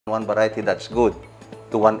One variety that's good,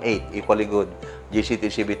 218, equally good,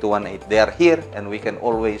 GCTCB 218. They are here and we can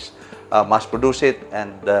always mass produce it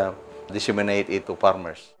and disseminate it to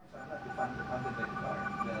farmers.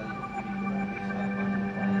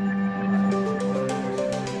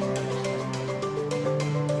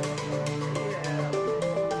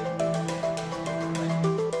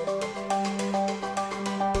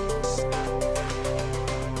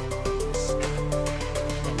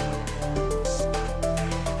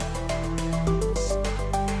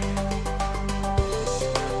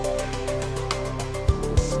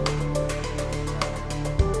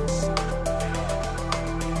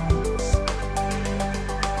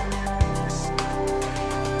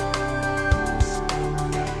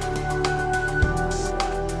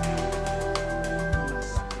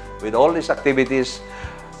 With all these activities,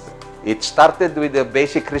 it started with the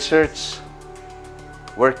basic research,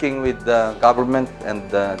 working with the government and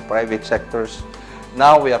the private sectors.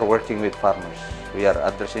 Now we are working with farmers. We are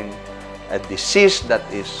addressing a disease that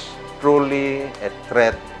is truly a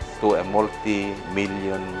threat to a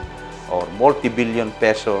multi-million or multi-billion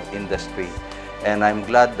peso industry. And I'm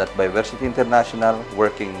glad that Biodiversity International,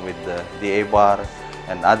 working with the DABAR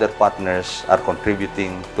and other partners, are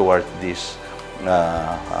contributing towards this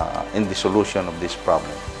in the solution of this problem.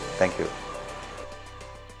 Thank you.